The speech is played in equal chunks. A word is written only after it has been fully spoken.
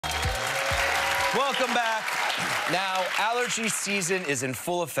Welcome back. Now, allergy season is in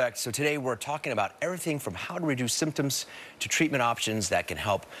full effect, so today we're talking about everything from how to reduce symptoms to treatment options that can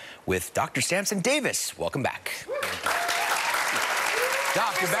help with Dr. Sampson Davis. Welcome back.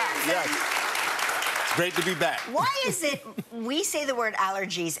 Doc, you're back. Yes. It's great to be back. Why is it we say the word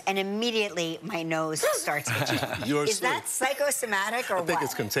allergies and immediately my nose starts itching? Is that psychosomatic or what? I think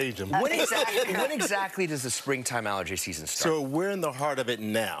it's contagion. When exactly does the springtime allergy season start? So we're in the heart of it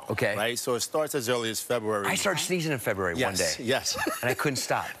now. Okay. Right? So it starts as early as February. I started sneezing in February one day. Yes. And I couldn't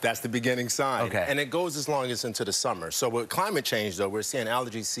stop. That's the beginning sign. Okay. And it goes as long as into the summer. So with climate change, though, we're seeing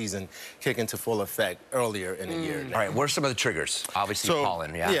allergy season kick into full effect earlier in the year now. All right, what are some of the triggers? Obviously,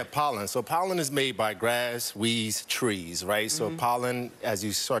 pollen, yeah? Yeah, pollen. So pollen is made by grass, weeds, trees, right? So pollen, as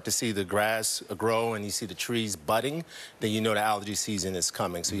you start to see the grass grow and you see the trees budding, then you know the allergy season is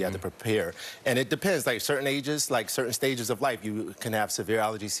coming, so you have to prepare. And it depends, like certain ages, like certain stages of life, you can have severe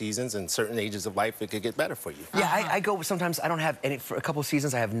allergy seasons, and certain ages of life, it could get better for you. Yeah, I go, sometimes I don't have any, for a couple of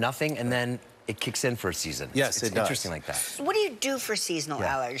seasons I have nothing, and then it kicks in for a season. Yes, it's it does. Interesting like that. What do you do for seasonal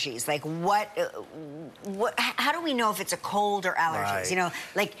allergies? Like how do we know if it's a cold or allergies? Right. You know,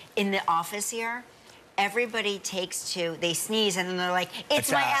 like in the office here, everybody they sneeze and then they're like,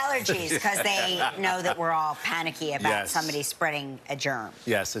 it's my allergies, because they know that we're all panicky about somebody spreading a germ.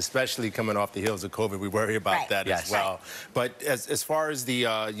 Yes, especially coming off the heels of COVID, we worry about that as well. But as far as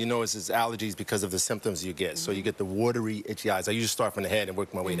the, you know, it's allergies because of the symptoms you get. So you get the watery, itchy eyes. I usually start from the head and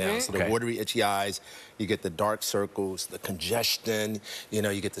work my way down. So the watery, itchy eyes, you get the dark circles, the congestion, you know,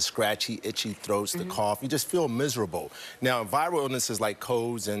 you get the scratchy, itchy throats, the cough. You just feel miserable. Now, viral illnesses like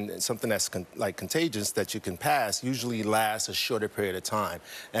colds and something that's like contagious that you can pass usually lasts a shorter period of time.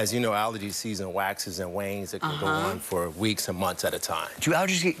 As you know, allergy season waxes and wanes. It can go on for weeks and months at a time. Do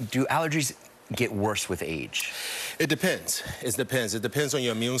allergies get worse with age? It depends. It depends. It depends on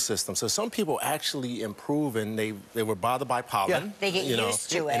your immune system. So some people actually improve and they were bothered by pollen. Yeah. They get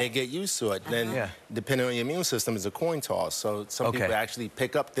used to it. And they get used to it. Then depending on your immune system is a coin toss. So some people actually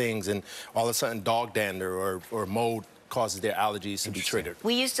pick up things and all of a sudden dog dander or mold causes their allergies to be triggered.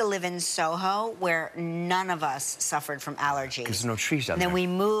 We used to live in Soho where none of us suffered from allergies. Because there's no trees down there. Then we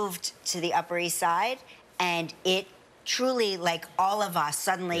moved to the Upper East Side and it truly, like all of us,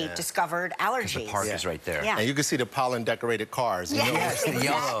 suddenly discovered allergies. The park is right there. Yeah. And you can see the pollen-decorated cars. Yes, you know,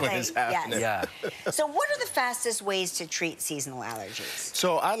 exactly. when it's happening. Yeah. So what are the fastest ways to treat seasonal allergies?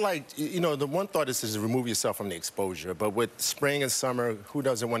 So I like, you know, the one thought is to remove yourself from the exposure. But with spring and summer, who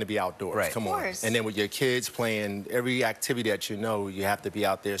doesn't want to be outdoors? Right. Come Of on. course. And then with your kids playing every activity that you know, you have to be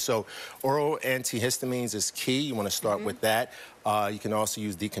out there. So oral antihistamines is key. You want to start with that. You can also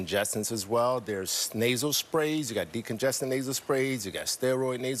use decongestants as well. There's nasal sprays. You got decongestant nasal sprays. You got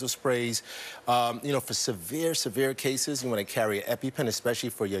steroid nasal sprays. You know, for severe cases, you want to carry an EpiPen, especially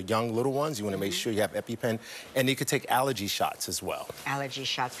for your young little ones. You want to make sure you have EpiPen. And you could take allergy shots as well. Allergy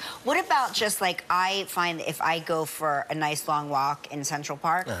shots. What about just like, I find if I go for a nice long walk in Central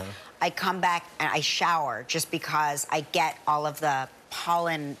Park, I come back and I shower just because I get all of the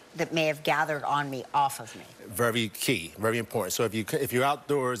pollen that may have gathered on me off of me. Very key, very important. So if you're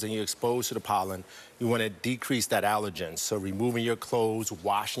outdoors and you're exposed to the pollen, you want to decrease that allergen. So removing your clothes,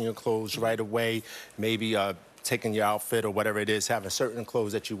 washing your clothes right away, maybe taking your outfit or whatever it is, having certain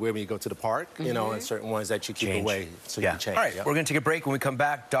clothes that you wear when you go to the park, you know, and certain ones that you keep away so you can change. All right, we're going to take a break. When we come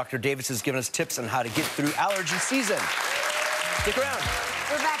back, Dr. Davis is giving us tips on how to get through allergy season. Stick around.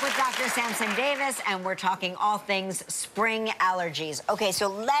 We're back with Dr. Sampson Davis, and we're talking all things spring allergies. Okay, so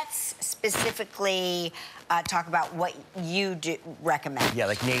let's specifically talk about what you recommend. Yeah,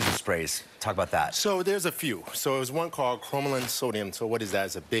 like nasal sprays. Talk about that. So there's a few. So there's one called cromolyn sodium. So what is that?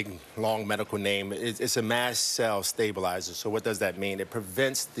 It's a big, long medical name. It's a mast cell stabilizer. So what does that mean? It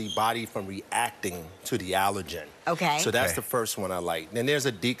prevents the body from reacting to the allergen. Okay. So that's the first one I like. Then there's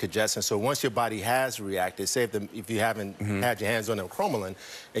a decongestant. So once your body has reacted, say if you haven't had your hands on the cromolyn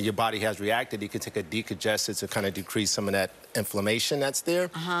and your body has reacted, you can take a decongestant to kind of decrease some of that inflammation that's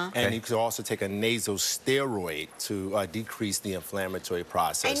there. And you can also take a nasal steroid to decrease the inflammatory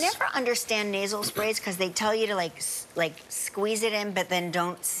process. I never understand nasal sprays because they tell you to like squeeze it in, but then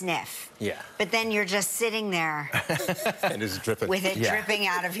don't sniff. Yeah. But then you're just sitting there and it's dripping. with it dripping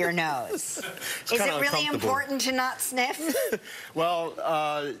out of your nose. Is it really important to not sniff? Well,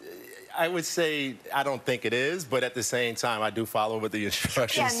 I would say I don't think it is, but at the same time, I do follow what the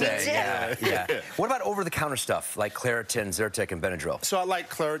instructions say. Yeah. What about over-the-counter stuff like Claritin, Zyrtec, and Benadryl? So I like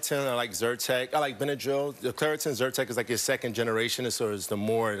Claritin, I like Zyrtec, I like Benadryl. The Claritin, Zyrtec is like your second generation, so it's the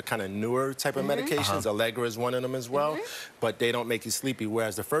more kind of newer type of medications. Allegra is one of them as well, but they don't make you sleepy,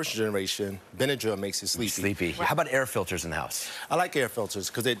 whereas the first generation, Benadryl makes you sleepy. How about air filters in the house? I like air filters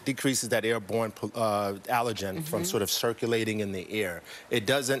because it decreases that airborne allergen from sort of circulating in the air.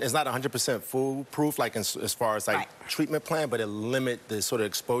 It's not 100% foolproof, like as far as like treatment plan, but it limits the sort of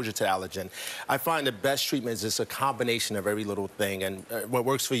exposure to allergen. I find the best treatment is just a combination of every little thing, and what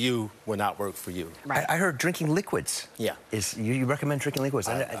works for you will not work for you. Right. I heard drinking liquids. Yeah. You recommend drinking liquids?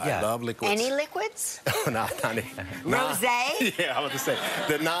 I love liquids. Any liquids? No, not any. Rosé? Yeah, I was to say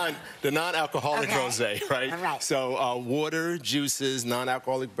the non-alcoholic rosé, right? All right. So water, juices,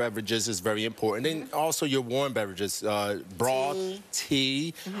 non-alcoholic beverages is very important. And also your warm beverages, broth,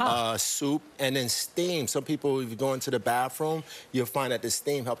 tea, soup, and then steam. Some people, if you go into the bathroom, you'll find that the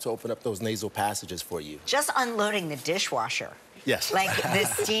steam helps to open up those nasal passages for you. Just unloading the dishwasher. Yes. Like the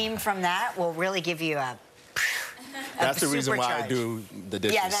steam from that will really give you a That's the reason why I do the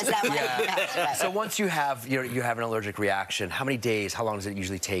dishes. Yeah, that's that way. So once you have an allergic reaction, how many days, how long does it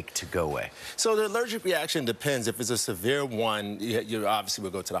usually take to go away? So the allergic reaction depends. If it's a severe one, you obviously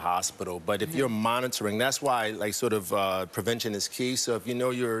will go to the hospital. But if you're monitoring, that's why like sort of prevention is key. So if you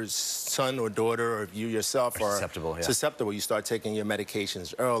know your son or daughter or if you yourself are susceptible, you start taking your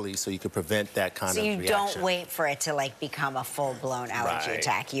medications early so you can prevent that kind of reaction. So you don't wait for it to like become a full-blown allergy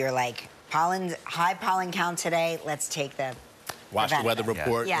attack. You're like, high pollen count today, let's take the Watch the weather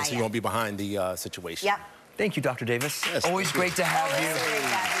report, so you won't be behind the situation. Yep. Thank you, Dr. Davis. Yes, Always great to have you. Great to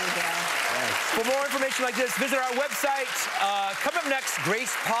have you here. For more information like this, visit our website. Coming up next,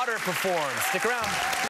 Grace Potter performs. Stick around.